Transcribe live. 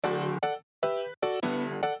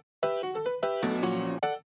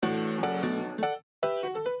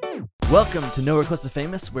Welcome to Nowhere Close to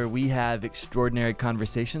Famous, where we have extraordinary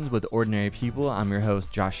conversations with ordinary people. I'm your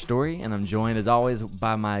host, Josh Story, and I'm joined, as always,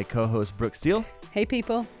 by my co-host, Brooke Steele. Hey,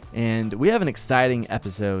 people. And we have an exciting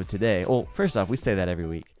episode today. Well, first off, we say that every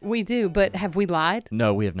week. We do, but have we lied?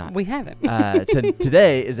 No, we have not. We haven't.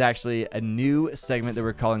 Today is actually a new segment that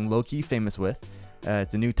we're calling Low-Key Famous With.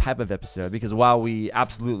 It's a new type of episode because while we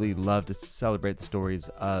absolutely love to celebrate the stories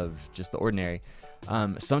of just the ordinary,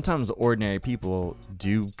 sometimes ordinary people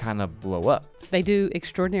do kind of blow up. They do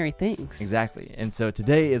extraordinary things. Exactly. And so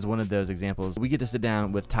today is one of those examples. We get to sit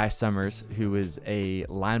down with Ty Summers, who is a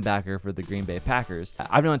linebacker for the Green Bay Packers.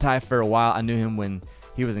 I've known Ty for a while. I knew him when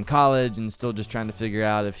he was in college and still just trying to figure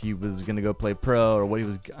out if he was going to go play pro or what he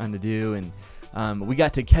was going to do. And we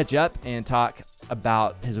got to catch up and talk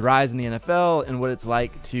about his rise in the NFL and what it's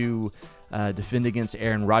like to defend against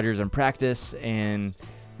Aaron Rodgers in practice and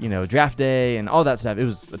draft day and all that stuff. It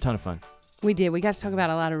was a ton of fun. We did. We got to talk about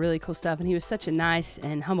a lot of really cool stuff, and he was such a nice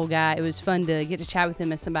and humble guy. It was fun to get to chat with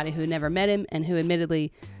him as somebody who had never met him and who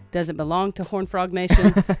admittedly doesn't belong to Horned Frog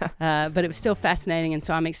Nation, but it was still fascinating, and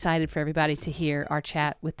so I'm excited for everybody to hear our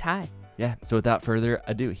chat with Ty. Yeah, so without further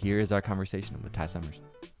ado, here is our conversation with Ty Summers.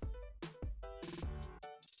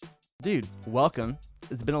 Dude, welcome.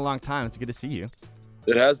 It's been a long time. It's good to see you.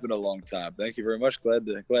 It has been a long time. Thank you very much. Glad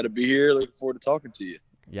to be here. Looking forward to talking to you.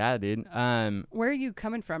 Yeah, dude. Where are you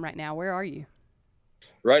coming from right now? Where are you?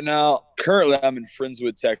 Right now, currently I'm in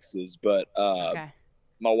Friendswood, Texas, but Okay.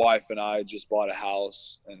 my wife and I just bought a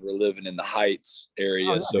house and we're living in the Heights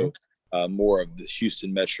area, so more of the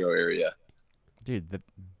Houston metro area. Dude,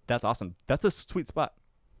 that's awesome. That's a sweet spot.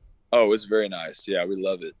 Oh, it's very nice. Yeah, we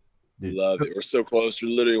love it. Dude. We love it. We're so close. We're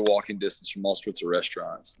literally walking distance from all sorts of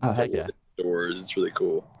restaurants and heck yeah. stores. It's really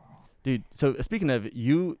cool. Dude, so speaking of,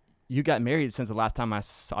 you got married since the last time I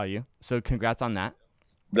saw you, so congrats on that.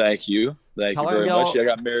 Thank you. Thank How you long very ago- much. Yeah, I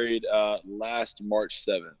got married last March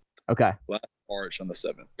 7th. Okay. Last March on the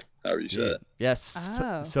 7th. However you said it. Yes.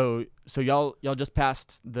 Oh. So y'all just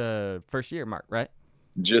passed the first year mark, right?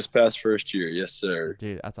 Just past first year. Yes, sir.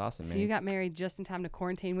 Dude, that's awesome, So man. you got married just in time to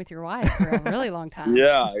quarantine with your wife for a really long time.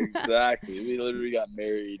 Yeah, exactly. We literally got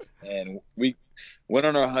married and we went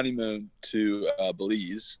on our honeymoon to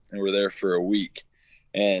Belize and we're there for a week.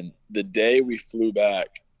 And the day we flew back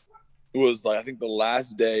was I think the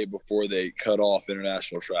last day before they cut off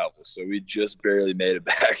international travel. So we just barely made it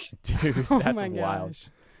back. Dude, Oh that's my wild. gosh.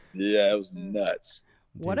 Yeah, it was nuts.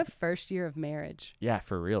 What Dude. a first year of marriage. Yeah,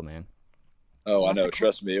 for real, man. Oh, I Lots know. of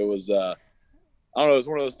Trust me. It was, I don't know. It was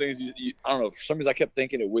one of those things I don't know. For some reason, I kept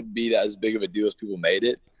thinking it wouldn't be that as big of a deal as people made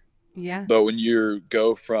it. Yeah. But when you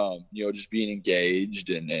go from, just being engaged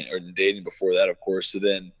and or dating before that, of course, to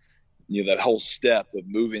then, that whole step of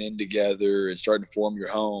moving in together and starting to form your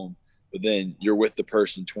home, but then you're with the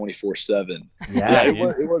person 24/7. Yeah, It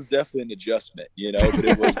was definitely an adjustment, but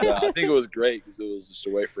it was, I think it was great because it was just a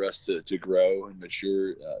way for us to grow and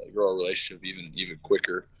mature, grow our relationship even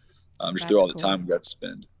quicker, just through all the That's time cool. we got to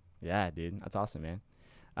spend. Yeah, dude, that's awesome, man.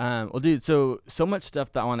 Well, dude, so much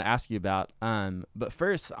stuff that I want to ask you about. But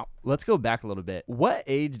first, let's go back a little bit. What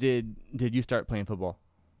age did you start playing football?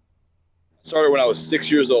 Started when I was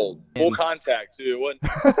 6 years old. Full contact too.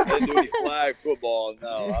 I didn't do any flag football.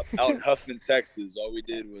 No, out in Huffman, Texas, all we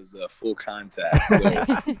did was full contact. So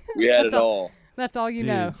we had it all. That's all you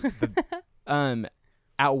Dude, know.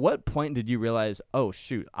 At what point did you realize, oh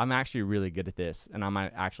shoot, I'm actually really good at this, and I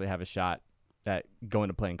might actually have a shot at going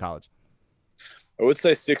to play in college? I would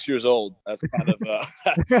say 6 years old. That's kind of no,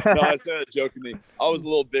 I said that jokingly. I was a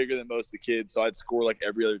little bigger than most of the kids, so I'd score like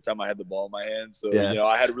every other time I had the ball in my hand. So Yeah.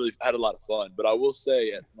 I had a lot of fun. But I will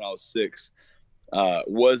say, when I was 6,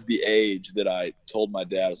 was the age that I told my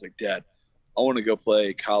dad, I was like, Dad, I want to go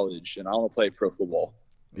play college and I want to play pro football.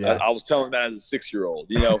 Yeah. I was telling that as a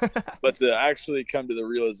 6-year-old, but to actually come to the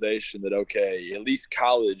realization that, okay, at least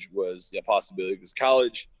college was a possibility, because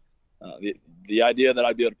college, the idea that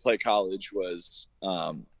I'd be able to play college was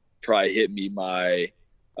probably hit me my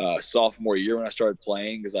sophomore year when I started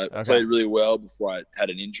playing, because I played really well before I had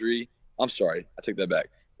an injury. I'm sorry, I take that back.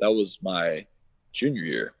 That was my junior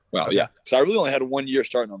year. Wow, Okay. yeah. So I really only had 1 year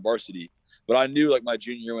starting on varsity. But I knew like my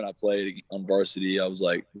junior year when I played on varsity, I was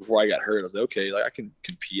like, before I got hurt, I was like, okay, like I can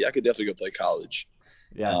compete. I could definitely go play college.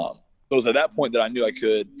 Yeah. So it was at that point that I knew I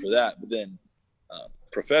could for that. But then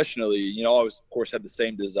professionally, I always, of course, had the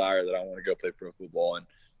same desire that I want to go play pro football. And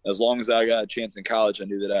as long as I got a chance in college, I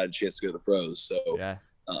knew that I had a chance to go to the pros. So Yeah.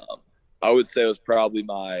 I would say it was probably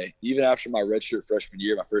even after my redshirt freshman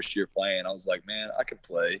year, my first year playing, I was like, man, I can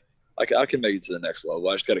play. I can make it to the next level.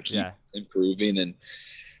 I just got to keep improving. And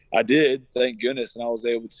I did, thank goodness. And I was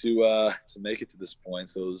able to make it to this point.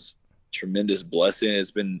 So it tremendous blessing.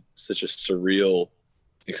 It's been such a surreal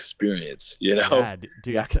experience, you know. Yeah,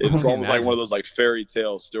 dude, I can It's only almost like imagine. one of those like fairy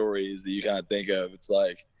tale stories that you kind of think of. It's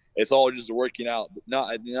like it's all just working out. Not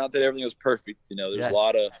that everything was perfect, you know. There's Yeah.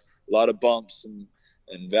 a lot of bumps and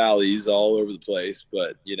valleys all over the place,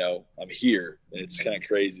 but you know, I'm here, and it's kind of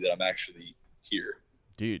crazy that I'm actually here.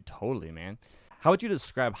 Dude, totally, man. How would you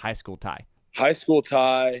describe high school Ty? High school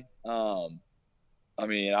Ty. I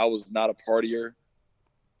mean, I was not a partier.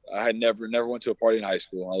 I had never went to a party in high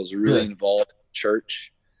school. I was really involved in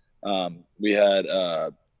church. We had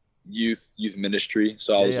youth ministry,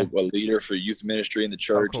 so I was a leader for youth ministry in the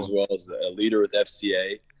church, as well as a leader with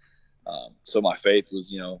FCA. So my faith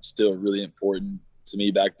was, you know, still really important to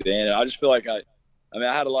me back then. And I just feel like I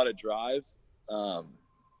had a lot of drive,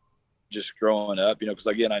 just growing up, you know, because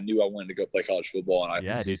again, I knew I wanted to go play college football, and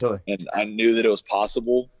I knew that it was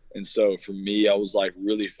possible. And so for me, I was like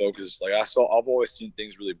really focused. Like I've always seen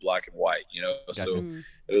things really black and white, you know. Gotcha. So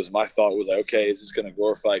it was, my thought was like, okay, is this going to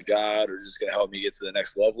glorify God or just going to help me get to the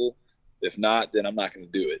next level? If not, then I'm not going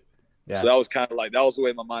to do it. Yeah. So that was kind of like, that was the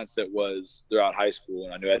way my mindset was throughout high school.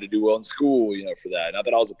 And I knew I had to do well in school, you know, for that. Not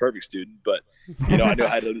that I was a perfect student, but, you know, I knew I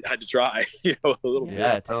had to try, you know, a little bit.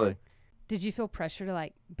 Yeah, totally. Did you feel pressure to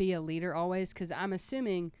like be a leader always? Because I'm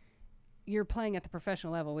assuming you're playing at the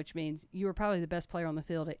professional level, which means you were probably the best player on the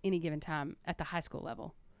field at any given time at the high school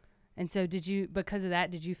level. And so because of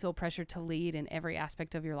that, did you feel pressure to lead in every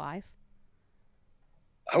aspect of your life?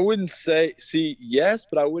 I wouldn't say, yes,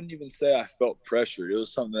 but I wouldn't even say I felt pressure. It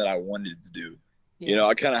was something that I wanted to do. Yeah. You know,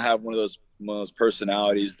 I kind of have one of those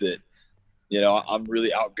personalities that, you know, I'm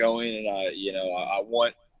really outgoing, and I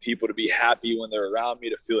want people to be happy when they're around me,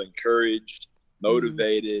 to feel encouraged,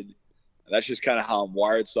 motivated. Mm-hmm. That's just kind of how I'm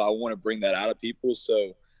wired. So I want to bring that out of people.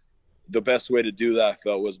 So the best way to do that, I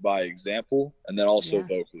felt, was by example, and then also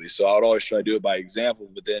vocally. So I would always try to do it by example,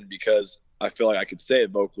 but then because I feel like I could say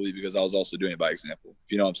it vocally, because I was also doing it by example,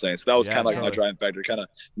 if you know what I'm saying. So that was kind of like my driving factor. Kind of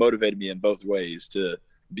motivated me in both ways to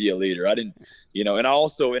be a leader. I didn't, you know, and I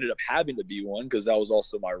also ended up having to be one, because that was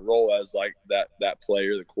also my role as like that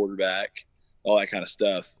player, the quarterback, all that kind of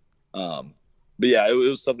stuff. But yeah, it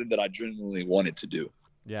was something that I genuinely wanted to do.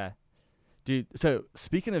 Yeah. Dude, so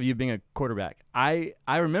speaking of you being a quarterback, I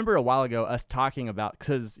remember a while ago us talking about,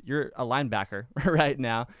 because you're a linebacker right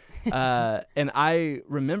now, and I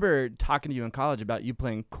remember talking to you in college about you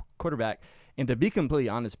playing quarterback. And to be completely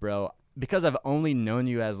honest, bro, because I've only known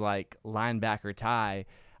you as like linebacker Ty,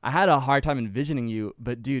 I had a hard time envisioning you.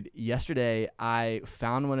 But dude, yesterday I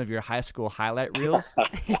found one of your high school highlight reels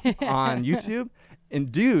on YouTube,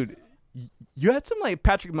 and dude, you had some like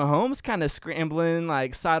Patrick Mahomes kind of scrambling,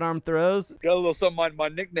 like sidearm throws. Got a little something. My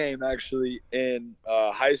nickname actually in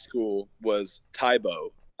high school was Tybo,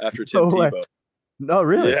 after Tim Tebow. No,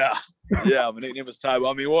 really? Yeah. My nickname was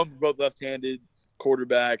Tybo. I mean, we're both left-handed,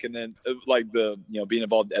 quarterback, and then like being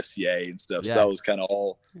involved in FCA and stuff. So that was kind of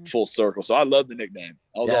all full circle. So I love the nickname.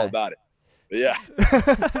 I was all about it. But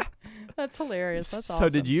yeah. That's hilarious. That's awesome. So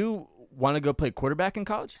did you want to go play quarterback in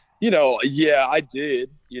college? You know, yeah, I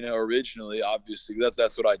did. You know, originally, obviously,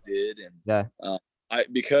 that's what I did, and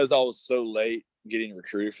because I was so late getting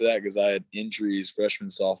recruited for that, because I had injuries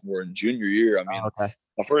freshman, sophomore, and junior year. I mean,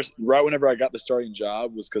 my first, right whenever I got the starting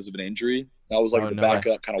job, was because of an injury. I was like the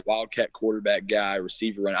backup kind of wildcat quarterback guy,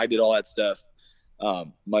 receiver run. I did all that stuff.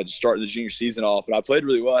 My starting the junior season off, and I played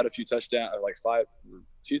really well. I had a few touchdowns,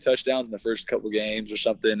 few touchdowns in the first couple of games or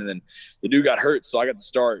something, and then the dude got hurt, so I got to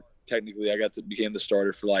start. Technically, I became the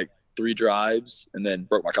starter for like 3 drives, and then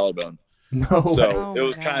broke my collarbone. So it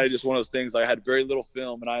was kind of just one of those things. I had very little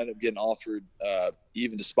film, and I ended up getting offered,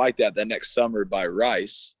 even despite that next summer, by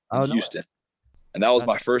Rice in Houston. And that was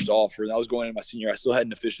my first offer. And I was going into my senior year. I still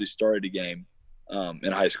hadn't officially started a game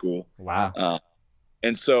in high school. Wow.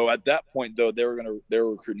 And so at that point, though, they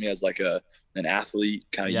were recruiting me as like an athlete,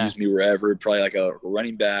 kind of use me wherever, probably like a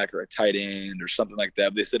running back or a tight end or something like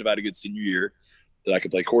that. But they said if I had a good senior year, that I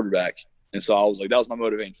could play quarterback. And so I was like, that was my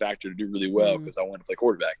motivating factor to do really well, because I wanted to play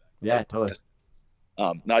quarterback. Yeah, totally.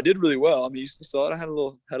 Now I did really well. I mean, you saw it. I had a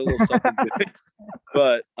little something good.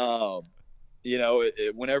 But, you know,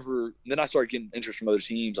 then I started getting interest from other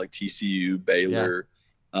teams like TCU, Baylor,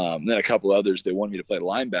 and then a couple others that wanted me to play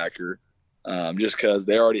linebacker, just because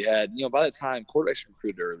they already had, you know, by the time quarterbacks are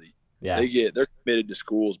recruited early, they're committed to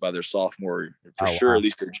schools by their sophomore, for sure, at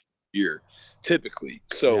least their year, typically.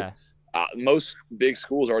 So most big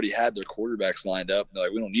schools already had their quarterbacks lined up. They're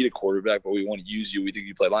like, we don't need a quarterback, but we want to use you. We think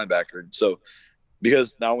you play linebacker. And so,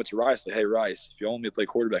 because now I went to Rice, like, hey, Rice, if you want me to play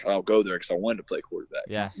quarterback, I'll go there, because I wanted to play quarterback.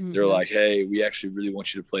 Yeah. Mm-hmm. They're like, hey, we actually really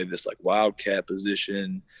want you to play this like wildcat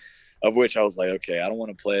position, of which I was like, okay, I don't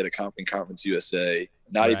want to play at a Conference USA.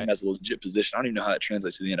 not Right. even as a legit position. I don't even know how that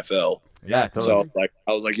translates to the NFL. Yeah, So totally.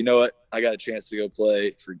 I was like, you know what? I got a chance to go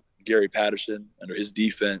play for Gary Patterson under his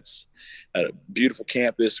defense at a beautiful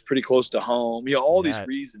campus, pretty close to home. You know, all these Yeah.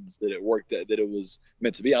 reasons that it worked, that it was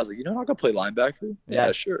meant to be. I was like, you know, I'll go play linebacker. Yeah.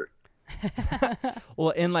 Yeah, sure.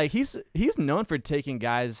 Well, and like he's known for taking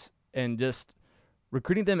guys and just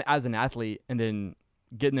recruiting them as an athlete and then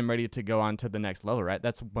getting them ready to go on to the next level, right?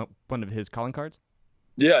 That's one of his calling cards.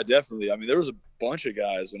 Yeah, definitely. I mean, there was a bunch of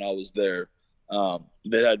guys when I was there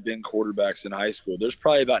that had been quarterbacks in high school. There's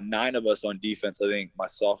probably about 9 of us on defense, I think, my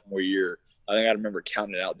sophomore year. I think I remember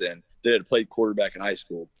counting it out then. They had played quarterback in high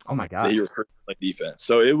school. Oh my That God. he recruited like defense.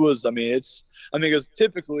 So it was, because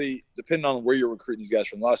typically, depending on where you're recruiting these guys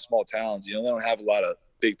from, a lot of small towns, you know, they don't have a lot of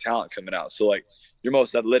big talent coming out. So like your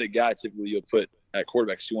most athletic guy, typically you'll put at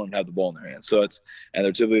quarterback because you want them to have the ball in their hands. So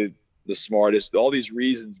they're typically the smartest, all these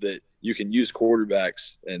reasons that you can use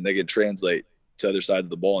quarterbacks and they can translate to other sides of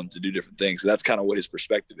the ball and to do different things. So that's kind of what his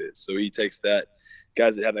perspective is. So he takes that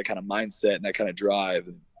guys that have that kind of mindset and that kind of drive,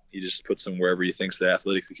 and he just puts them wherever he thinks they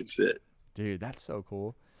athletically can fit. Dude, that's so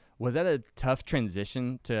cool. Was that a tough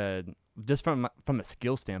transition to just from a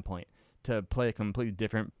skill standpoint to play a completely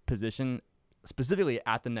different position, specifically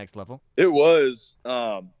at the next level? It was,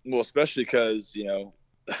 well, especially because, you know,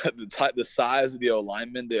 the size of the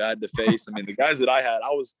linemen that I had to face. I mean, the guys that I had,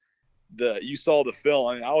 you saw the film.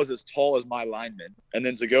 I mean, I was as tall as my linemen. And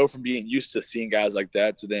then to go from being used to seeing guys like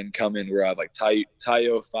that to then come in where I have like Tayo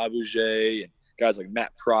Fabergé and guys like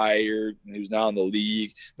Matt Pryor, who's now in the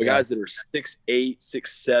league, but guys that are 6'8",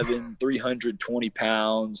 6'7", 320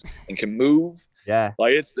 pounds and can move. Yeah.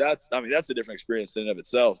 Like that's a different experience in and of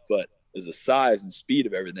itself, but is the size and speed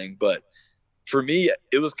of everything. But for me,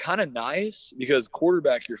 it was kind of nice because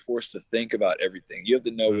quarterback, you're forced to think about everything. You have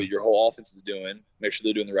to know what your whole offense is doing, make sure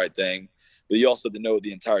they're doing the right thing, but you also have to know what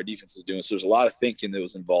the entire defense is doing. So there's a lot of thinking that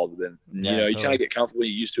was involved with it. Yeah, you know, you totally. kind of get comfortable,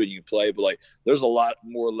 you used to it, and you can play, but like there's a lot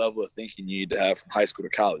more level of thinking you need to have from high school to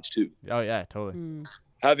college too. Oh yeah, totally.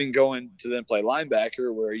 Having going to then play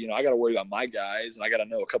linebacker where, you know, I got to worry about my guys and I got to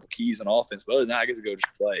know a couple keys on offense, but other than that, I get to go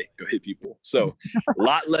just play, go hit people. So a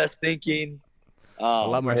lot less thinking, a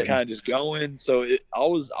lot more kind of just going. So I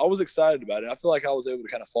was excited about it. I feel like I was able to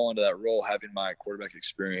kind of fall into that role having my quarterback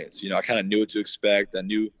experience. You know, I kind of knew what to expect. I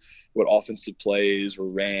knew what offensive plays were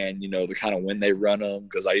ran, you know, the kind of when they run them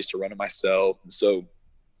because I used to run it myself. And so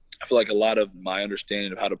I feel like a lot of my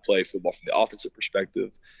understanding of how to play football from the offensive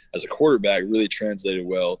perspective as a quarterback really translated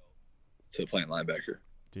well to playing linebacker.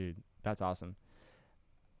 Dude, that's awesome.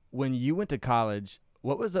 When you went to college,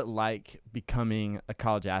 what was it like becoming a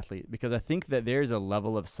college athlete? Because I think that there's a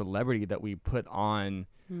level of celebrity that we put on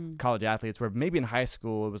college athletes where maybe in high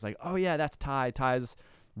school it was like, oh yeah, that's Ty. Ty's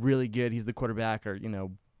really good. He's the quarterback, or, you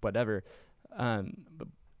know, whatever. But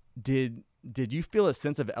did you feel a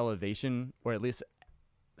sense of elevation or at least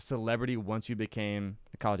celebrity once you became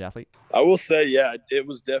a college athlete? I will say, yeah, it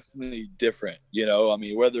was definitely different. You know, I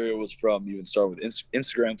mean, whether it was from even start with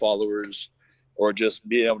Instagram followers or just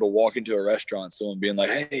being able to walk into a restaurant, someone being like,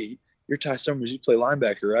 hey, you're Ty Summers, you play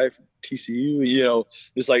linebacker, right? From TCU, you know,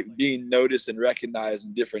 just like being noticed and recognized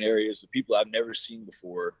in different areas of people I've never seen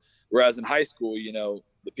before. Whereas in high school, you know,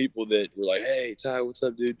 the people that were like, hey, Ty, what's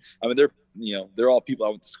up, dude? I mean, they're all people I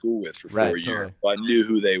went to school with for 4 years. Totally. So I knew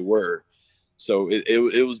who they were. So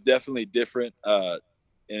it was definitely different.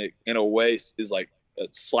 In a way, is like a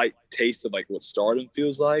slight taste of like what stardom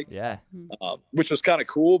feels like. Yeah. Which was kind of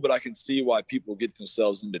cool, but I can see why people get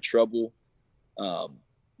themselves into trouble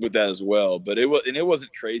with that as well. But it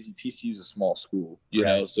wasn't crazy. TCU is a small school, you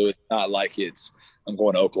know, so it's not like I'm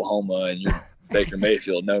going to Oklahoma and you're Baker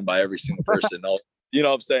Mayfield, known by every single person. You know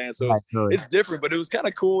what I'm saying? So it's different, but it was kind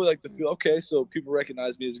of cool, like to feel okay. So people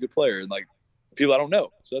recognize me as a good player, and like people I don't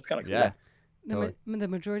know. So that's kind of cool. Yeah. The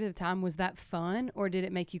majority of the time, was that fun, or did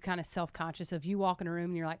it make you kind of self-conscious of you walk in a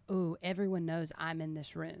room and you're like, oh, everyone knows I'm in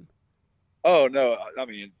this room? Oh, no. I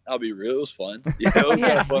mean, I'll be real. It was fun. You know, it was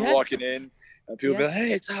kind of fun walking in and people be like,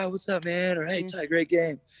 hey, Ty, what's up, man? Or, hey, Ty, great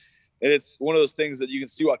game. And it's one of those things that you can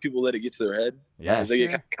see why people let it get to their head. Yeah. Because they get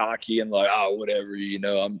kind of cocky and like, oh, whatever, you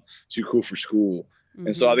know, I'm too cool for school.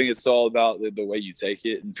 And so I think it's all about the way you take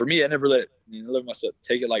it. And for me, I never let myself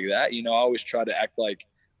take it like that. You know, I always try to act like,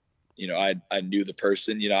 you know, I knew the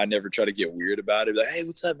person. You know, I never try to get weird about it. Like, hey,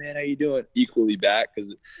 what's up, man? How you doing? Equally back,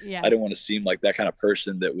 because I didn't want to seem like that kind of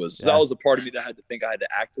person that was. That was a part of me that I had to think I had to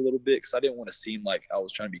act a little bit, because I didn't want to seem like I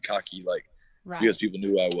was trying to be cocky, like because people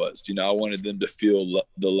knew who I was. You know, I wanted them to feel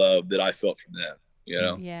the love that I felt from them. You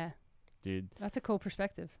know? Yeah, dude, that's a cool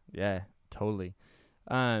perspective. Yeah, totally.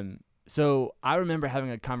 So I remember having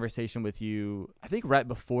a conversation with you, I think right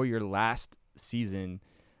before your last season,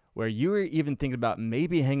 where you were even thinking about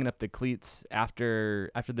maybe hanging up the cleats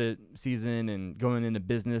after the season and going into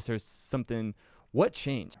business or something. What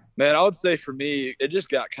changed? Man, I would say for me, it just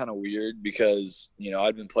got kind of weird because,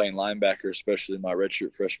 I'd been playing linebacker, especially my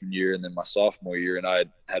redshirt freshman year and then my sophomore year. And I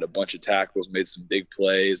had a bunch of tackles, made some big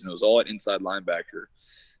plays, and it was all at inside linebacker.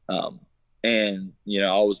 And,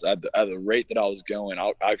 I was at the rate that I was going,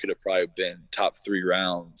 I could have probably been top 3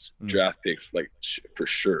 rounds draft picks, like for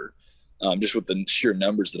sure. Just with the sheer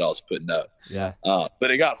numbers that I was putting up. Yeah.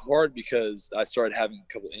 But it got hard because I started having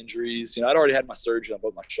a couple injuries. I'd already had my surgery on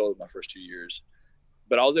both my shoulders my first 2 years,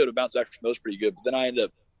 but I was able to bounce back from those pretty good. But then I ended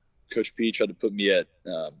up, Coach P tried to put me at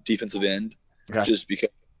defensive end just because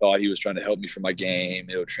I thought he was trying to help me for my game.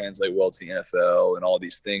 It would translate well to the NFL and all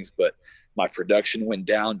these things. But my production went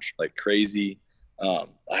down like crazy. I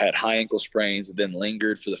had high ankle sprains that then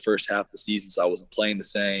lingered for the first half of the season, so I wasn't playing the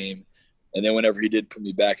same. And then whenever he did put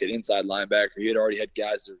me back at inside linebacker, he had already had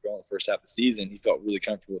guys that were going the first half of the season. He felt really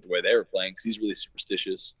comfortable with the way they were playing because he's really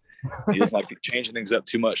superstitious. He doesn't like changing things up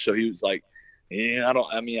too much. So he was like, I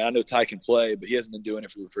know Ty can play, but he hasn't been doing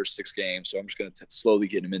it for the first 6 games. So I'm just going to slowly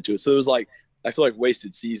get him into it. So it was like, I feel like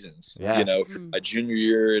wasted seasons, for my junior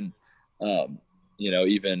year and,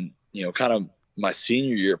 even, kind of my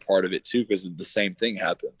senior year part of it too, because the same thing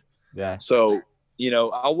happened. Yeah. So,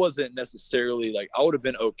 I wasn't necessarily like, I would have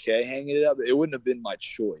been okay hanging it up, but it wouldn't have been my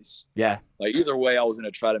choice. Yeah. Like either way, I was going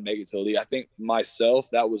to try to make it to the league. I think myself,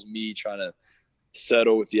 that was me trying to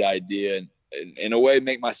settle with the idea and in a way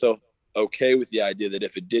make myself okay with the idea that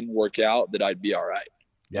if it didn't work out, that I'd be all right.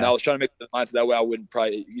 Yeah. And I was trying to make the mindset that way I wouldn't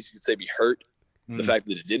probably, you could say, be hurt the fact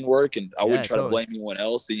that it didn't work, and I wouldn't try to blame anyone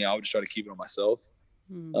else. And, I would just try to keep it on myself.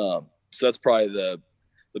 So that's probably the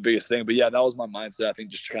biggest thing. But yeah, that was my mindset. I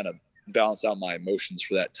think just to kind of balance out my emotions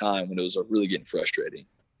for that time when it was really getting frustrating.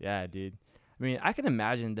 Yeah, dude. I mean, I can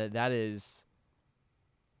imagine that's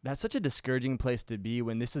such a discouraging place to be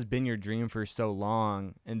when this has been your dream for so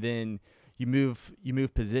long, and then you move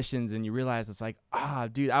positions and you realize it's like,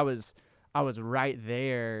 dude, I was right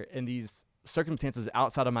there, and these circumstances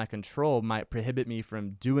outside of my control might prohibit me from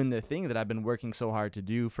doing the thing that I've been working so hard to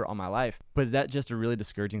do for all my life. But is that just a really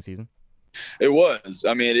discouraging season? It was.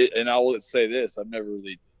 I mean, and I will say this, I've never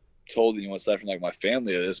really told anyone aside from like my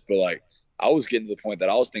family of this, but like I was getting to the point that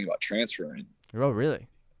I was thinking about transferring. Oh, really?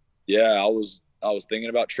 Yeah, I was thinking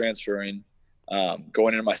about transferring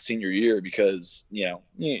going into my senior year because, you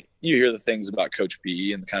hear the things about Coach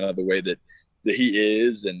P and kind of the way that he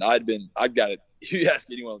is. And I got it. You ask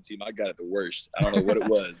anyone on the team, I got it the worst. I don't know what it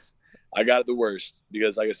was. I got it the worst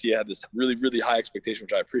because I guess he had this really, really high expectation,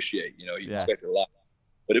 which I appreciate. He expected a lot,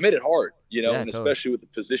 but it made it hard, and totally. Especially with the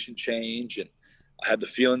position change. And I had the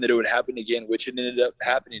feeling that it would happen again, which it ended up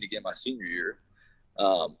happening again my senior year.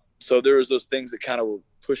 So there was those things that kind of were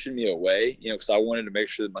pushing me away, because I wanted to make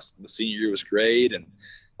sure that my senior year was great and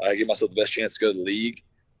I give myself the best chance to go to the league.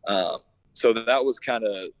 So that was kind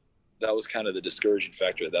of the discouraging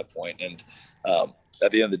factor at that point. And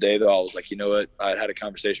at the end of the day, though, I was like, you know what? I had a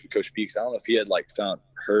conversation with Coach Peaks. I don't know if he had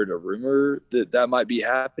heard a rumor that might be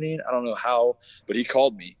happening. I don't know how, but he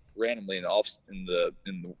called me randomly in the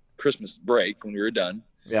Christmas break when we were done.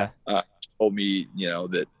 Yeah. Told me,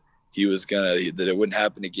 that he was that it wouldn't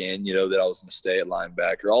happen again. That I was going to stay at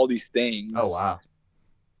linebacker. All these things. Oh wow.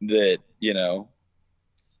 That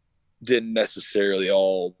didn't necessarily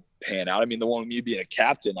all pan out. I mean, the one with me being a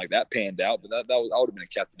captain, like that panned out, but I would have been a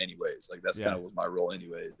captain anyways. Like that's kind of was my role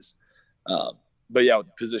anyways. But yeah, with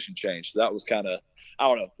the position change, so that was kind of, I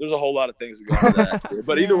don't know. There's a whole lot of things that go into that.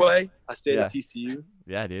 But either way, I stayed at TCU.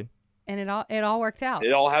 Yeah, dude. And it all worked out.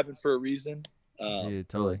 It all happened for a reason. Dude,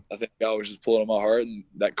 totally. I think God was just pulling on my heart, and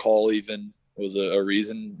that call even was a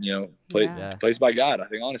reason, placed by God. I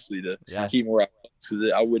think honestly to keep me where I was, so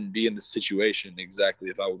that I wouldn't be in this situation exactly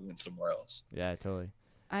if I would went somewhere else. Yeah, totally.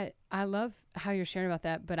 I love how you're sharing about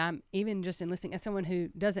that, but I'm even just in listening as someone who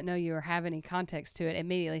doesn't know you or have any context to it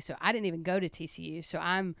immediately. So I didn't even go to TCU. So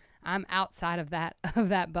I'm outside of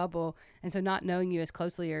that bubble. And so not knowing you as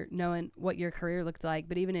closely or knowing what your career looked like,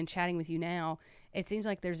 but even in chatting with you now, it seems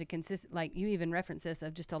like there's a consistent, like you even referenced this,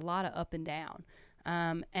 of just a lot of up and down.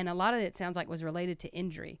 And a lot of it sounds like was related to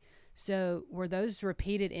injury. So were those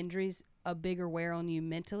repeated injuries a bigger wear on you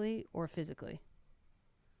mentally or physically?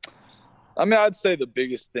 I mean, I'd say the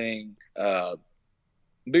biggest thing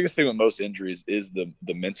with most injuries is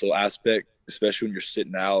the mental aspect, especially when you're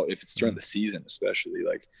sitting out. If it's during the season, especially,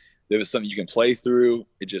 like if it's something you can play through,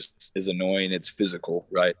 it just is annoying. It's physical,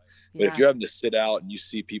 right? But if you're having to sit out and you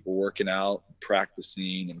see people working out,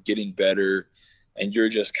 practicing and getting better, and you're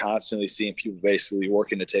just constantly seeing people basically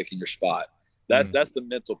working to take in your spot, that's the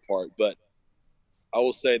mental part. But I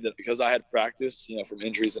will say that because I had practice, from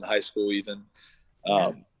injuries in high school even,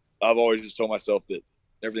 Yeah. I've always just told myself that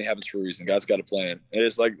everything happens for a reason. God's got a plan. And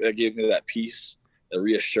it's like that gave me that peace, that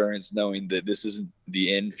reassurance, knowing that this isn't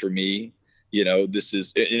the end for me. This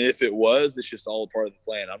is, and if it was, it's just all a part of the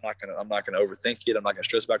plan. I'm not gonna overthink it. I'm not gonna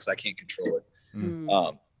stress about it because I can't control it.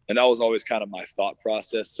 And that was always kind of my thought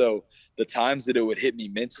process. So the times that it would hit me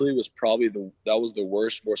mentally was probably that was the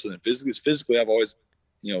worst, more so than physically. Physically, I've always,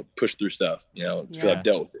 pushed through stuff, because I've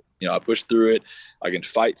dealt with it. I pushed through it. I can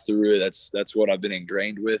fight through it. That's what I've been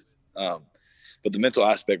ingrained with. But the mental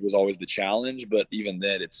aspect was always the challenge. But even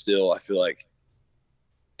then, it's still, I feel like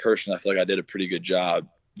I did a pretty good job,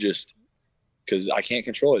 just because I can't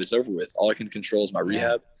control it. It's over with. All I can control is my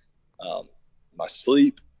rehab, my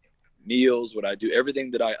sleep, meals, what I do,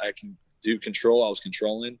 everything that I can do control, I was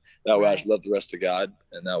controlling. That way I just left the rest to God.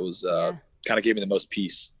 And that was kind of gave me the most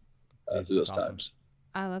peace through those times.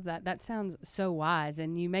 I love that. That sounds so wise.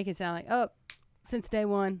 And you make it sound like, oh, since day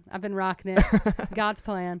one, I've been rocking it. God's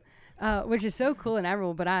plan, which is so cool and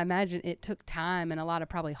admirable. But I imagine it took time and a lot of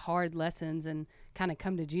probably hard lessons and kind of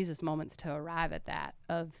come to Jesus moments to arrive at that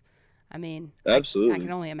absolutely. I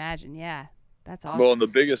can only imagine. Yeah. That's awesome. Well, and the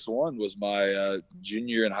biggest one was my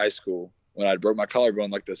junior year in high school when I broke my collarbone,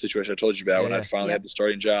 like the situation I told you about, when I finally had the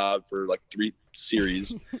starting job for like 3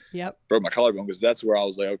 series. Broke my collarbone, because that's where I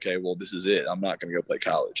was like, okay, well, this is it. I'm not going to go play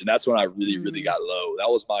college. And that's when I really, really got low. That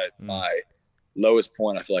was my lowest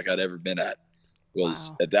point I feel like I'd ever been at,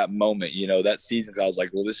 was at that moment, that season. I was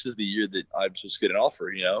like, well, this is the year that I'm supposed to get an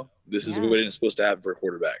offer, this is what it's supposed to happen for a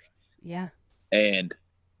quarterback. Yeah. And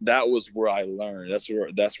that was where I learned. That's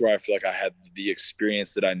where I feel like I had the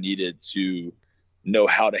experience that I needed to know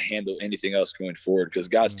how to handle anything else going forward, because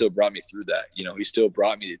God still brought me through that. He still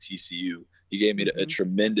brought me to TCU. He gave me a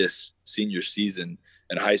tremendous senior season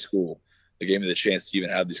in high school. It gave me the chance to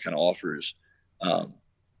even have these kind of offers. And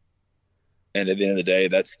at the end of the day,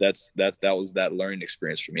 that was that learning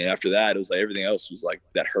experience for me. And after that, it was like everything else was like,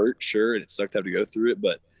 that hurt, sure, and it sucked to have to go through it,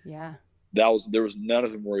 but there was none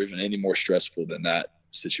of them were even any more stressful than that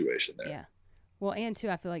situation there. Yeah. Well, and too,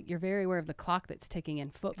 I feel like you're very aware of the clock that's ticking in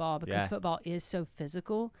football, because football is so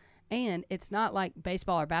physical, and it's not like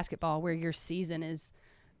baseball or basketball where your season is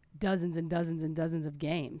dozens and dozens and dozens of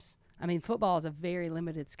games. I mean, football is a very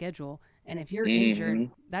limited schedule, and if you're injured,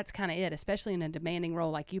 that's kind of it, especially in a demanding role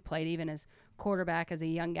like you played, even as quarterback as a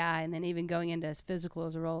young guy, and then even going into as physical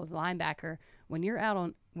as a role as linebacker. When you're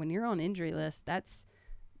on injury list, that's,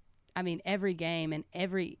 I mean, every game and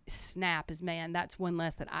every snap is, that's one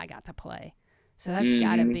less that I got to play. So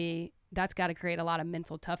that's got to create a lot of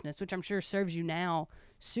mental toughness, which I'm sure serves you now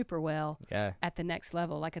super well at the next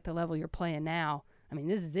level, like at the level you're playing now. I mean,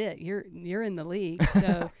 this is it. You're in the league,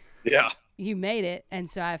 so you made it. And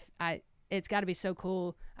so it's got to be so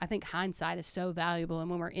cool. I think hindsight is so valuable. And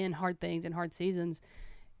when we're in hard things and hard seasons,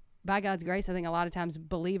 by God's grace, I think a lot of times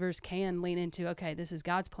believers can lean into, okay, this is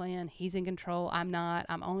God's plan. He's in control. I'm not.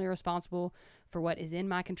 I'm only responsible for what is in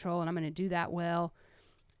my control, and I'm going to do that well.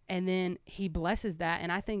 And then he blesses that.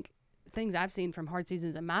 And I think things I've seen from hard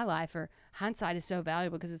seasons in my life, or hindsight is so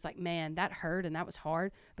valuable, because it's like, man, that hurt and that was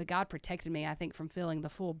hard, but God protected me, I think, from feeling the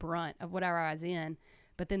full brunt of whatever I was in.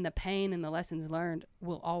 But then the pain and the lessons learned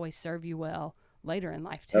will always serve you well later in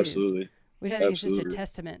life too. Absolutely. Which I think is just a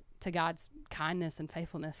testament to God's kindness and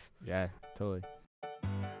faithfulness. Yeah, totally.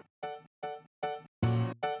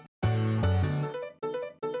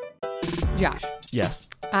 Josh. Yes.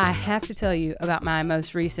 I have to tell you about my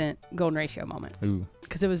most recent golden ratio moment. Ooh.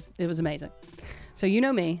 Because it was amazing. So you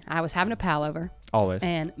know me, I was having a pal over. Always.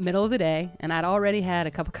 And middle of the day, and I'd already had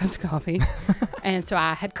a couple cups of coffee. And so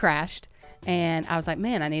I had crashed, and I was like,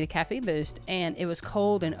 man, I need a caffeine boost. And it was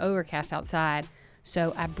cold and overcast outside.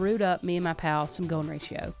 So I brewed up, me and my pal, some golden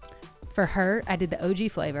ratio. For her, I did the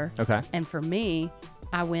OG flavor. Okay. And for me,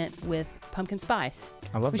 I went with pumpkin spice.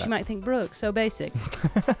 I love which that. you might think, Brooke, so basic.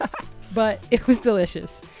 But it was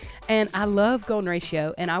delicious. And I love golden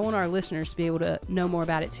ratio, and I want our listeners to be able to know more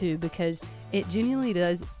about it too, because it genuinely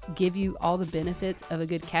does give you all the benefits of a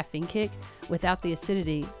good caffeine kick without the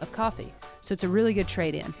acidity of coffee. So it's a really good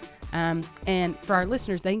trade-in. And for our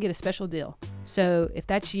listeners, they can get a special deal. So if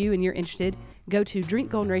that's you and you're interested, go to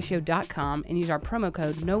drinkgoldenratio.com and use our promo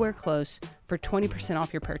code NowhereClose for 20%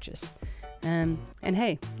 off your purchase. And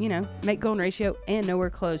hey, make Golden Ratio and Nowhere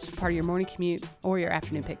Close part of your morning commute or your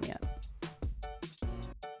afternoon pick-me-up.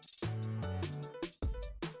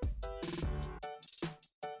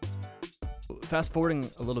 Fast forwarding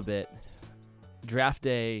a little bit, draft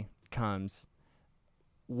day comes.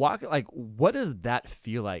 What does that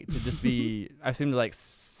feel like to just be, I assume, like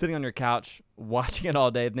sitting on your couch, watching it all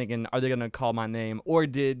day, thinking, are they going to call my name? Or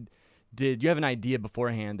did did you have an idea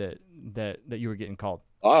beforehand that you were getting called?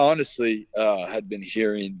 I honestly had been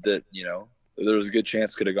hearing that, there was a good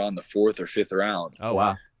chance could have gone the 4th or 5th round. Oh,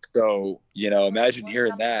 wow. So, imagine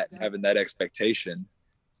hearing that, having that expectation,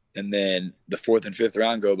 and then the 4th and 5th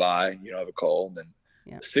round go by, you don't have a call, and then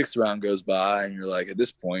the 6th round goes by, and you're like, at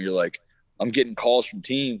this point, you're like, I'm getting calls from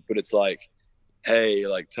teams, but it's like, hey,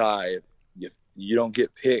 like, Ty, if you don't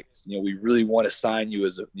get picked, we really want to sign you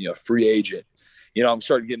as a free agent. I'm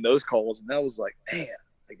starting getting those calls, and that was like, man,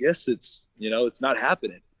 I guess it's, it's not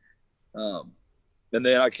happening. And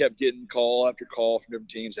then I kept getting call after call from different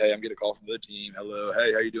teams. Hey, I'm getting a call from the other team. Hello.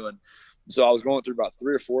 Hey, how you doing? So I was going through about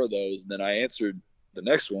 3 or 4 of those. And then I answered the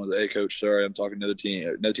next one. Hey, coach, sorry, I'm talking to another team.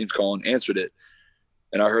 Another team's calling. Answered it.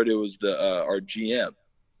 And I heard it was our GM.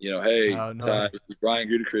 Hey, Ty, this is Brian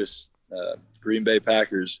Gudicrus, Green Bay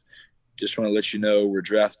Packers. Just want to let you know we're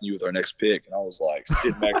drafting you with our next pick. And I was like,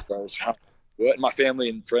 sitting back there. I was like, what? My family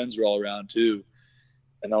and friends were all around too.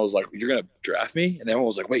 And I was like, you're going to draft me? And everyone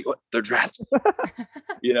was like, wait, what? They're drafting?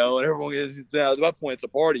 And everyone is, at that point, it's a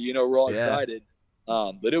party, we're all excited.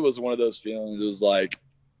 But it was one of those feelings. It was like,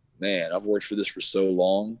 man, I've worked for this for so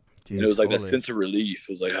long. Dude, and it was like that sense of relief.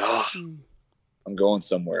 It was like, I'm going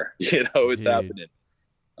somewhere, it's happening.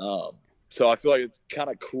 So I feel like it's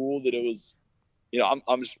kind of cool that it was,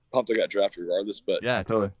 I'm just pumped I got drafted regardless, but yeah,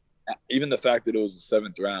 totally. Even the fact that it was the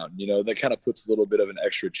 7th round, that kind of puts a little bit of an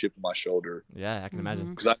extra chip on my shoulder. Yeah, I can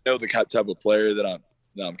imagine. Because I know the type of player that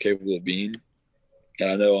I'm capable of being,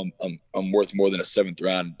 and I know I'm worth more than a 7th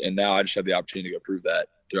round. And now I just have the opportunity to go prove that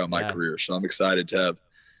throughout my career. So I'm excited to have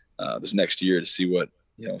this next year to see what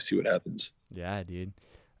happens. Yeah, dude.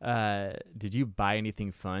 Did you buy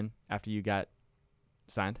anything fun after you got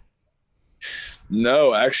signed?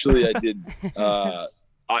 No, actually, I didn't.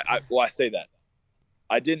 I say that.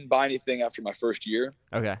 I didn't buy anything after my first year.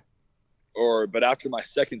 Okay. But after my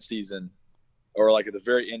second season, or like at the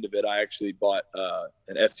very end of it, I actually bought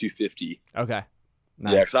an F-250. Okay.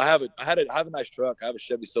 Nice. Yeah, because I have a nice truck. I have a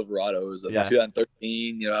Chevy Silverado. It was a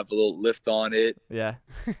 2013. I have a little lift on it. Yeah.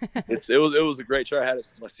 it was a great truck. I had it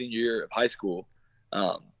since my senior year of high school.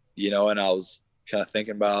 And I was kind of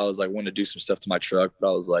thinking about, I was like, wanting to do some stuff to my truck, but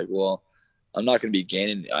I was like, well, I'm not going to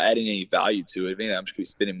be adding any value to it. I mean, I'm just going to be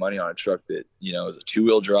spending money on a truck that, is a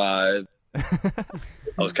 2-wheel drive.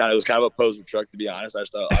 It was kind of a poser truck, to be honest. I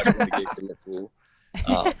just wanted to get to look cool.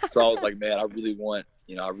 So I was like, man, I really would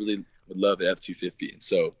love an F-250. And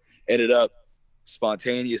so ended up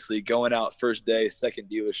spontaneously going out first day, second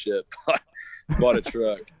dealership, bought a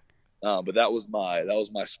truck. But that was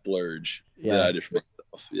my splurge that I did for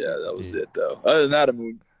myself. Yeah, that was it though. Other than that, I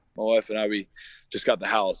mean, my wife and I, we just got the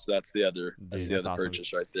house. That's the other awesome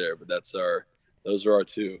purchase right there. But those are our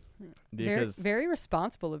 2. Very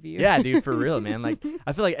responsible of you. Yeah, dude, for real, man. Like,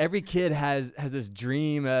 I feel like every kid has this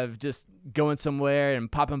dream of just going somewhere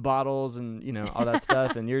and popping bottles and, all that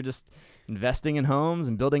stuff. And you're just investing in homes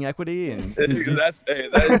and building equity. And that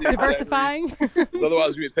is diversifying. Because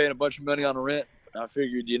otherwise we'd be paying a bunch of money on rent. And I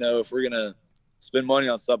figured, if we're going to spend money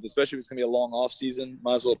on something, especially if it's going to be a long off season,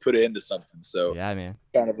 might as well put it into something. So yeah, man,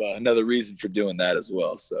 kind of another reason for doing that as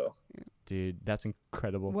well. So, dude, that's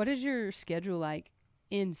incredible. What is your schedule like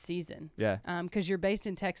in season? Yeah. Because you're based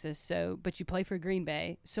in Texas, but you play for Green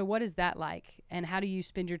Bay. So what is that like, and how do you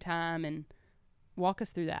spend your time? And walk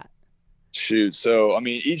us through that. Shoot. So, I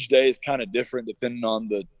mean, each day is kind of different depending on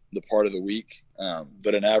the part of the week.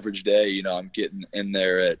 But an average day, I'm getting in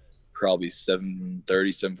there at probably 7:30,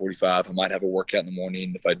 7:45. I might have a workout in the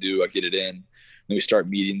morning. If I do, I get it in. Then we start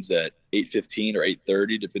meetings at 8:15 or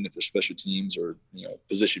 8:30, depending if they're special teams or,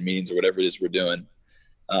 position meetings or whatever it is we're doing.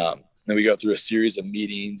 Then we go through a series of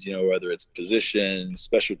meetings, whether it's position,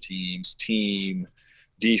 special teams, team,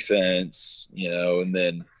 defense, and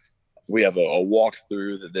then we have a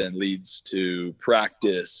walkthrough that then leads to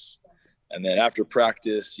practice. And then after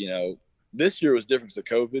practice, this year was different because of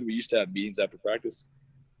COVID. We used to have meetings after practice,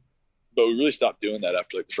 but we really stopped doing that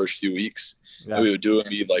after like the first few weeks. Yeah. We would do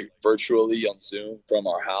it like virtually on Zoom from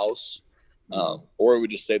our house, or we would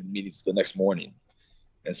just save the meetings to the next morning.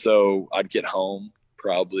 And so I'd get home.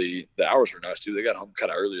 Probably the hours were nice too. They got home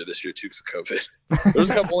kind of earlier this year too because of COVID.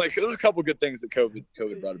 There was a couple good things that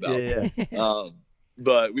COVID brought about. Yeah.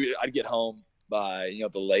 But I'd get home by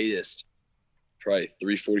the latest probably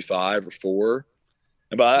 3:45 or 4,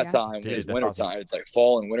 and by that time it's winter time. It's like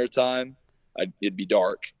fall and winter time. It'd be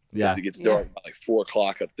dark. Yeah, it gets dark by like 4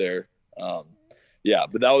 o'clock up there.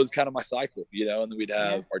 But that was kind of my cycle, and then we'd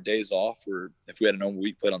have our days off. Or if we had a normal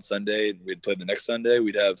week, played on Sunday, and we'd play the next Sunday.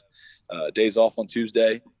 We'd have days off on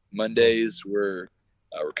Tuesday. Mondays were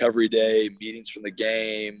recovery day, meetings from the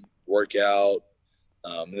game, workout,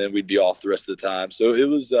 and then we'd be off the rest of the time. So it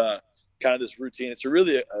was kind of this routine. It's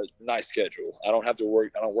a nice schedule. I don't have to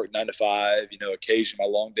work. I don't work 9 to 5. Occasionally my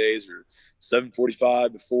long days are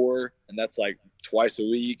 7:45 before, and that's like twice a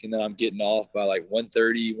week. And then I'm getting off by like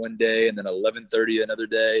 1:30 one day, and then 11:30 another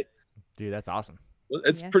day. Dude, that's awesome.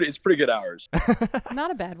 It's pretty good hours.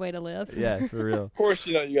 Not a bad way to live. Yeah, for real. Of course,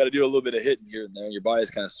 you got to do a little bit of hitting here and there. Your body's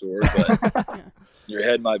kind of sore, but your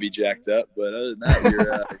head might be jacked up. But other than that,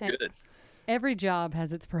 you're good. Every job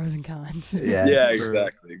has its pros and cons. Yeah,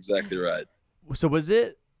 exactly right. So was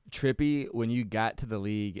it trippy when you got to the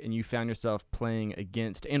league and you found yourself playing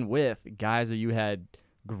against and with guys that you had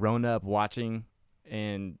grown up watching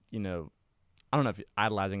and, I don't know if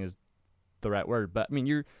idolizing is the right word, but I mean,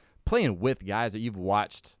 you're playing with guys that you've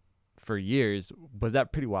watched for years. Was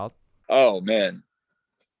that pretty wild? Oh man,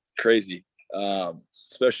 crazy.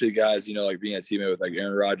 Especially guys, like being a teammate with like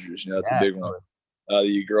Aaron Rodgers, that's a big one.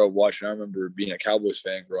 You grow up watching. I remember being a Cowboys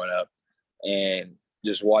fan growing up and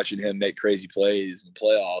just watching him make crazy plays in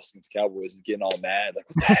playoffs against Cowboys and getting all mad, like,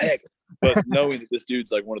 what the heck? But knowing that this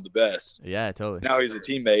dude's like one of the best. Yeah, totally. Now he's a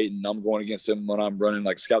teammate, and I'm going against him when I'm running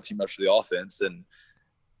like scout team reps for the offense, and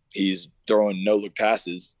he's throwing no-look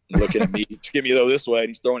passes and looking at me, give me though this way, and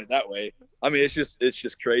he's throwing it that way. I mean, it's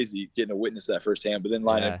just crazy getting to witness that firsthand. But then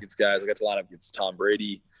line up against guys. I got to line up against Tom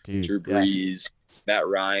Brady, Drew Brees, Matt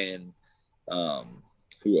Ryan.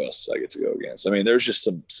 Who else did I get to go against? I mean, there's just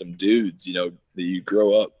some dudes, that you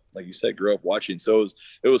grow up, like you said, watching. So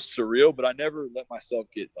it was surreal, but I never let myself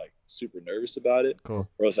get like super nervous about it. Cool.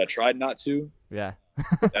 Or else I tried not to. Yeah.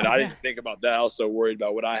 And I didn't think about that. I was so worried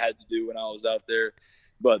about what I had to do when I was out there.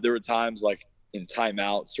 But there were times like in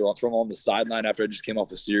timeouts or from on the sideline after I just came off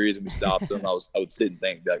the series and we stopped them, I would sit and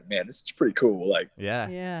think like, man, this is pretty cool. Like,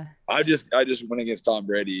 yeah. I just went against Tom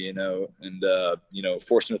Brady, and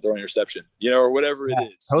forced him to throw an interception, or whatever it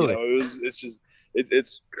is. Totally.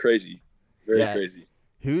 It's crazy, very crazy.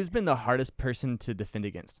 Who's been the hardest person to defend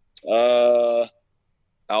against?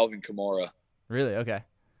 Alvin Kamara. Really? Okay.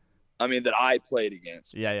 I mean, that I played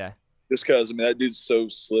against. Yeah. Just because that dude's so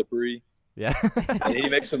slippery. Yeah. And he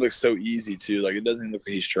makes it look so easy too. Like, it doesn't look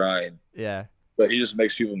like he's trying. Yeah. But he just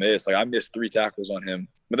makes people miss. Like, I missed 3 tackles on him.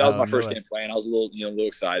 But that was my first game playing. I was a little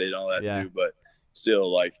excited and all that too. But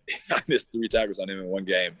still, like, I missed 3 tackles on him in one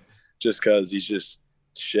game just because he's just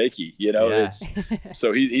shaky.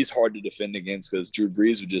 So he's hard to defend against because Drew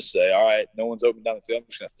Brees would just say, all right, no one's open down the field. I'm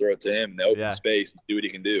just going to throw it to him in the open space and see what he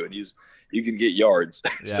can do. And you can get yards.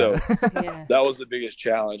 So that was the biggest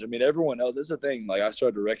challenge. I mean, everyone else, that's the thing. Like, I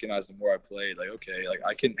started to recognize the more I played, like, okay, like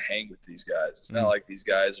I can hang with these guys. It's not like these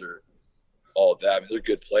guys are all that. I mean, they're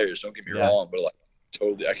good players. Don't get me wrong, but like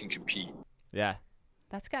totally I can compete. Yeah.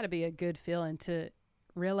 That's got to be a good feeling to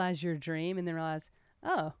realize your dream and then realize,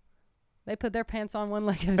 oh, they put their pants on one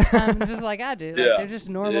leg at a time, just like I do. Like, they're just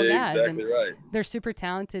normal guys. Exactly right. They're super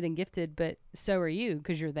talented and gifted, but so are you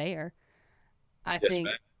because you're there. I think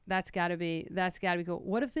that's got to be cool.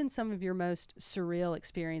 What have been some of your most surreal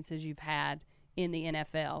experiences you've had in the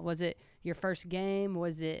NFL? Was it your first game?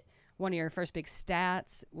 Was it one of your first big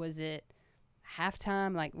stats? Was it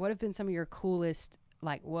halftime? Like, what have been some of your coolest,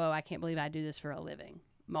 like, whoa, I can't believe I do this for a living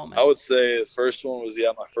moments? I would say the first one was,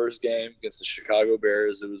 my first game against the Chicago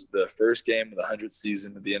Bears. It was the first game of the 100th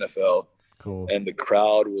season of the NFL. Cool. And the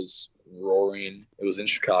crowd was roaring. It was in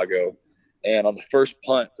Chicago. And on the first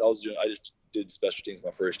punt, I just did special teams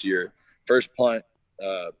my first year. First punt,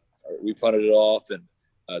 we punted it off, and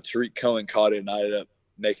Tariq Cohen caught it, and I ended up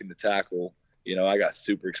making the tackle. I got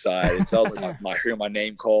super excited. So I was like, hearing my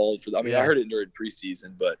name called. I heard it during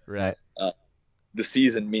preseason, but the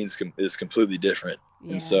season is completely different.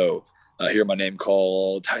 Yeah. And so I hear my name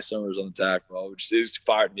called, Ty Summers on the tackle, which just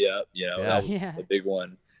fired me up. That was a big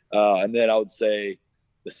one. And then I would say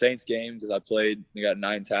the Saints game, because I got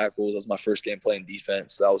 9 tackles. That was my first game playing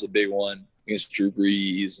defense. So that was a big one against Drew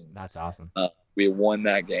Brees. And, that's awesome. We had won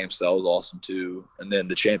that game, so that was awesome too. And then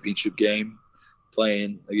the championship game,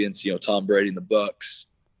 playing against Tom Brady and the Bucks.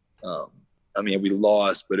 We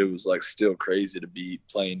lost, but it was like still crazy to be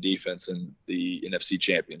playing defense in the NFC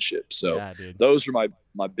Championship. So those are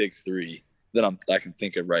my big 3 that I can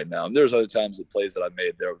think of right now. And there's other times the plays that I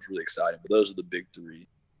made there was really exciting, but those are the big 3.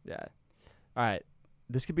 Yeah. All right.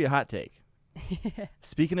 This could be a hot take.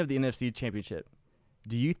 Speaking of the NFC Championship,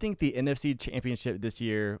 do you think the NFC Championship this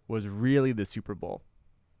year was really the Super Bowl?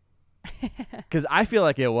 Because I feel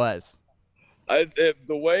like it was. The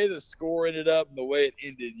way the score ended up and the way it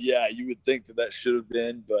ended, you would think that should have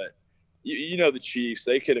been. But the Chiefs,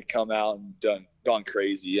 they could have come out and gone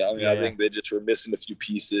crazy. I think they just were missing a few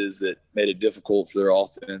pieces that made it difficult for their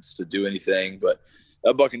offense to do anything. But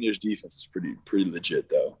that Buccaneers defense is pretty legit,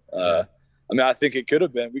 though. I think it could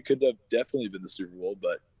have been. We could have definitely been the Super Bowl,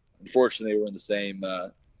 but unfortunately, we're in the same, I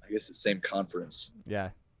guess, the same conference.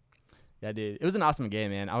 Yeah, dude. It was an awesome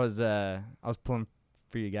game, man. I was pulling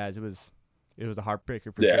for you guys. It was a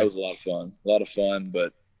heartbreaker for sure. Yeah, it was a lot of fun,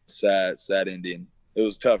 but sad ending. It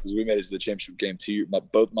was tough because we made it to the championship game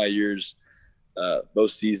both my years,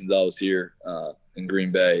 both seasons I was here in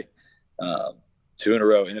Green Bay. 2 in a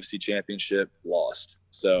row, NFC Championship, lost.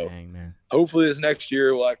 So Dang, man. Hopefully this next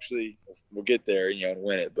year we'll get there, and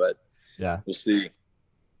win it. But yeah, we'll see.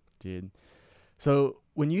 Dude. So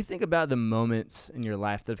when you think about the moments in your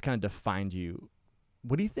life that have kind of defined you,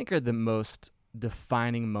 what do you think are the most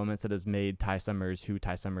defining moments that has made Ty Summers who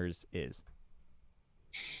Ty Summers is?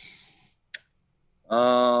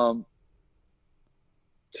 Ty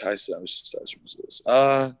Summers is.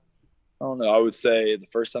 I don't know. I would say the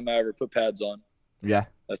first time I ever put pads on. Yeah.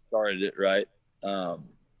 That started it, right?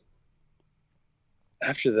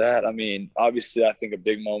 After that, I mean, obviously I think a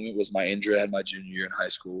big moment was my injury I had my junior year in high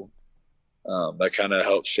school. That kind of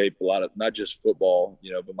helped shape a lot of, not just football,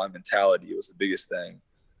 but my mentality was the biggest thing.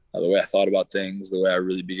 The way I thought about things, the way I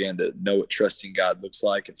really began to know what trusting God looks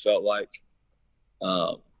like and felt like.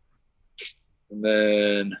 And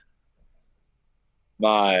then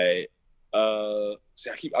I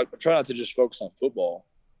try not to just focus on football,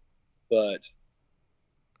 but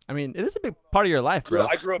I mean, it is a big part of your life, bro.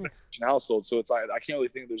 I grew up in a Christian household, so it's like I can't really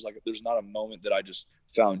think there's not a moment that I just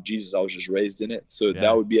found Jesus. I was just raised in it, so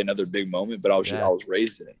that would be another big moment. But I was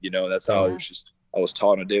raised in it. That's how I was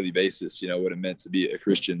taught on a daily basis. What it meant to be a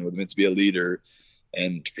Christian, what it meant to be a leader,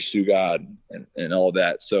 and to pursue God and all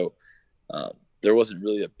that. So there wasn't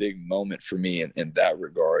really a big moment for me in that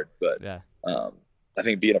regard. But I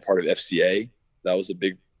think being a part of FCA, that was a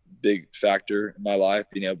big factor in my life.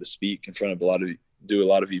 Being able to speak in front of do a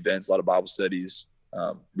lot of events, a lot of Bible studies,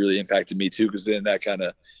 really impacted me too. Because then that kind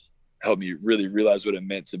of helped me really realize what it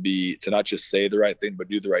meant to not just say the right thing, but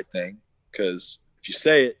do the right thing. Because if you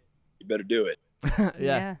say it, you better do it.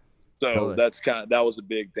 Yeah. So totally. That was a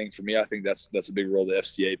big thing for me. I think that's a big role that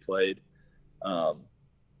FCA played. And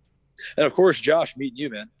of course, Josh, meeting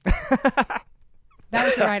you, man. That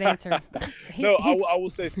was the right answer. I will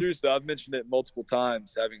say seriously, I've mentioned it multiple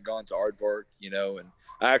times, having gone to Aardvark, and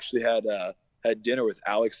I actually had dinner with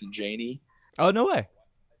Alex and Janie. Oh, no way.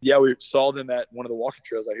 Yeah, we saw them at one of the walking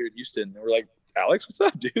trails out here in Houston. And we're like, Alex, what's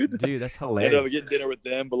up, dude? Dude, that's hilarious. Ended up getting dinner with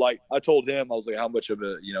them, but like I told him, I was like, how much of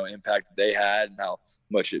a impact that they had, and how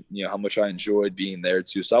much I enjoyed being there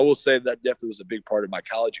too. So I will say that definitely was a big part of my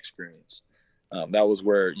college experience. That was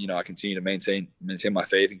where I continue to maintain my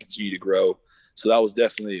faith and continue to grow. So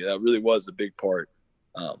that really was a big part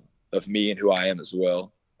of me and who I am as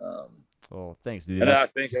well. Oh, thanks, dude. And I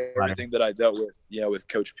think everything that I dealt with, with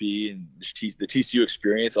Coach P and the TCU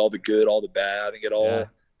experience, all the good, all the bad, I think it all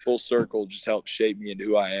full circle just helped shape me into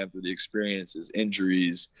who I am through the experiences,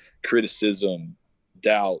 injuries, criticism,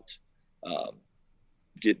 doubt,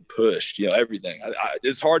 getting pushed, everything.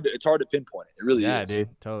 It's hard to pinpoint it. It really is. Yeah,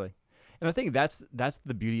 dude, totally. And I think that's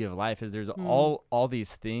the beauty of life is there's all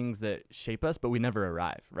these things that shape us, but we never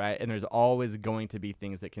arrive, right? And there's always going to be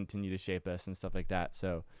things that continue to shape us and stuff like that.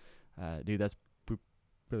 So, dude, that's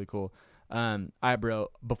really cool. All right, bro,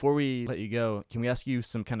 before we let you go, can we ask you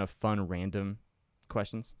some kind of fun, random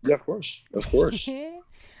questions? Yeah, of course.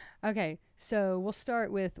 Okay, so we'll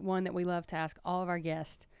start with one that we love to ask all of our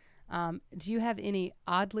guests. Do you have any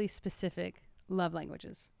oddly specific love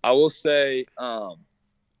languages? I will say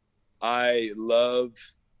I love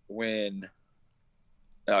when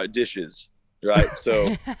dishes, right?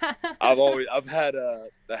 So I've had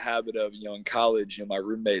the habit of, in college, my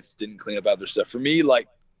roommates didn't clean up after stuff. For me, like,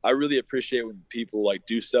 I really appreciate when people like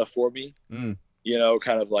do stuff for me,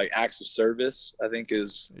 kind of like acts of service, I think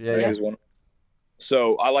is one.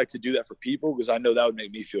 So I like to do that for people because I know that would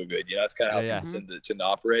make me feel good. That's kind of how people tend to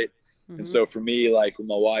operate. Mm-hmm. And so for me, like when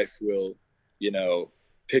my wife will,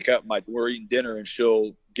 pick up we're eating dinner and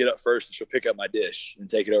she'll get up first and she'll pick up my dish and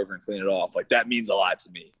take it over and clean it off. Like that means a lot to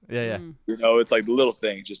me. Yeah. It's like the little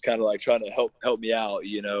things, just kind of like trying to help me out,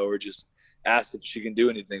 or just ask if she can do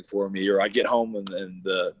anything for me, or I get home and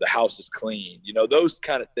the house is clean, those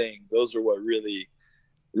kind of things. Those are what really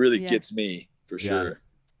gets me for sure.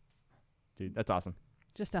 Dude, that's awesome.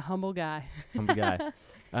 Just a humble guy.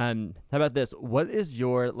 How about this? What is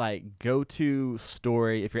your like go-to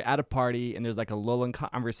story if you're at a party and there's like a lull in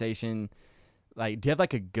conversation? Like, do you have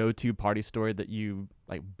like a go-to party story that you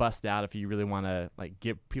like bust out if you really want to like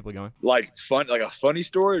get people going? Like fun, like a funny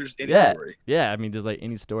story, or just any story? Yeah, I mean, just like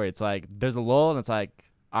any story. It's like there's a lull and it's like,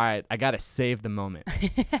 all right, I gotta save the moment.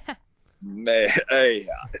 Man, hey,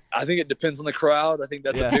 I think it depends on the crowd. I think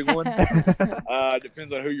that's a big one.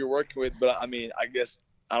 Depends on who you're working with, but I mean, I guess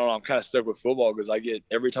I don't know. I'm kind of stuck with football because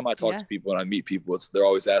every time I talk Yeah. to people and I meet people, they're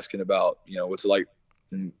always asking about, what's it like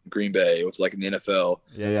in Green Bay, what's it like in the NFL.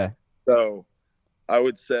 Yeah. So I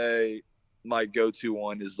would say my go-to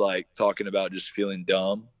one is like talking about just feeling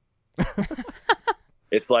dumb.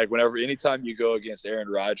 It's like anytime you go against Aaron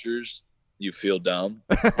Rodgers, you feel dumb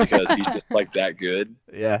because he's just like that good.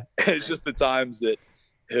 Yeah. It's just the times that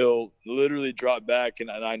he'll literally drop back and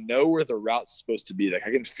I know where the route's supposed to be. Like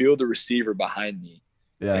I can feel the receiver behind me.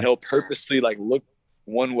 Yeah. And he'll purposely like look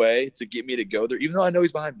one way to get me to go there, even though I know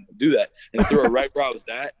he's behind me. He'll do that and throw a right where I was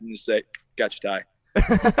that and just say, "Got you, Ty."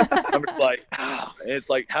 I'm like, and it's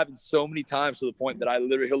like happened so many times to the point that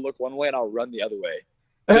he'll look one way and I'll run the other way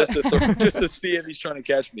just to see if he's trying to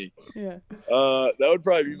catch me. Yeah. That would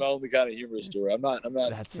probably be my only kind of humorous story. I'm not.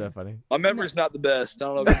 That's so funny. My memory's not the best. I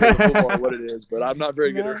don't know if it's football or what it is, but I'm not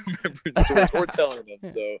very good at remembering stories or telling them.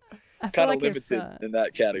 So I feel kind of like limited in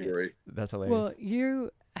that category. That's hilarious. Well,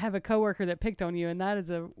 you have a coworker that picked on you, and that is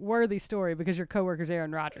a worthy story because your coworker's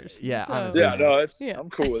Aaron Rodgers. Yeah, So- honestly. Yeah, no, Yeah. I'm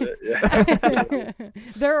cool with it. Yeah.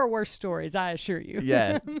 There are worse stories, I assure you.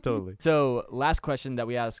 Yeah, totally. So, last question that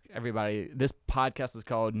we ask everybody. This podcast is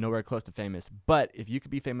called Nowhere Close to Famous. But if you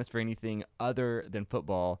could be famous for anything other than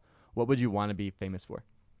football, what would you want to be famous for?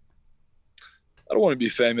 I don't want to be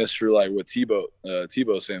famous for like what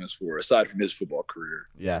Tebow's famous for, aside from his football career.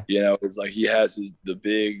 Yeah. It's like he has the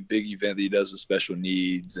big event that he does with special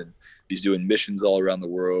needs, and he's doing missions all around the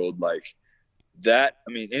world. Like that.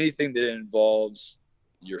 I mean, anything that involves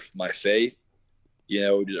my faith,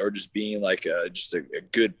 or just being like just a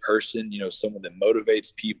good person. Someone that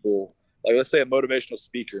motivates people. Like let's say a motivational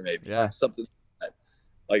speaker, maybe. Yeah. Something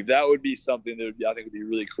like that would be something that I think would be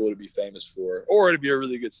really cool to be famous for, or to be a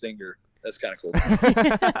really good singer. That's kind of cool.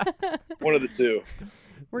 One of the two.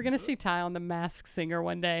 We're going to see Ty on The Masked Singer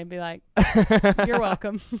one day and be like, "You're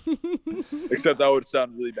welcome." Except that would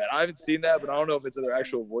sound really bad. I haven't seen that, but I don't know if it's their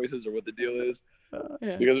actual voices or what the deal is.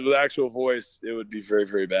 Yeah. Because with the actual voice, it would be very,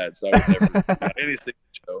 very bad. So I would never do any singing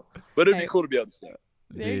show. But it'd Hey. be cool to be able to sing.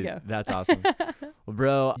 There you Dude, go. that's awesome. Well,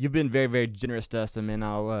 bro, you've been very, very generous to us, and man,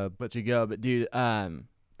 I'll let you go. But dude,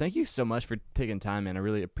 thank you so much for taking time, man. I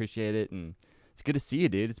really appreciate it, and it's good to see you,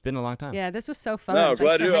 dude. It's been a long time. Yeah, this was so fun. No, Thanks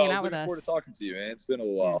glad for to. I hanging was out with looking us. forward to talking to you, man. It's been a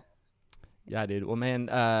little while. Yeah, dude. Well, man,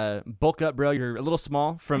 bulk up, bro. You're a little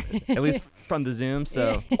small from at least from the Zoom.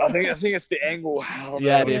 So I think it's the angle. I don't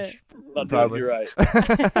yeah, know. dude. Not Probably. You're right.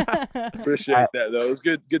 Appreciate that, though. It was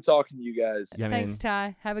good talking to you guys. Yeah, man. Thanks,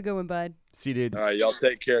 Ty. Have a good one, bud. See you, dude. All right, y'all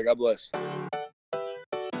take care. God bless.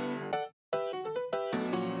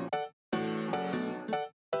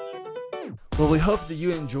 Well, we hope that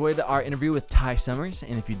you enjoyed our interview with Ty Summers,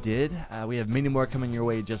 and if you did, we have many more coming your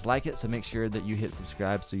way just like it, so make sure that you hit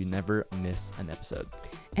subscribe so you never miss an episode.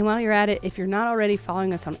 And while you're at it, if you're not already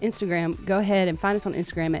following us on Instagram, go ahead and find us on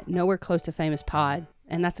Instagram at Nowhere Close to Famous Pod.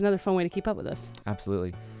 And that's another fun way to keep up with us.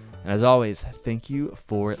 Absolutely. And as always, thank you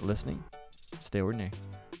for listening. Stay ordinary.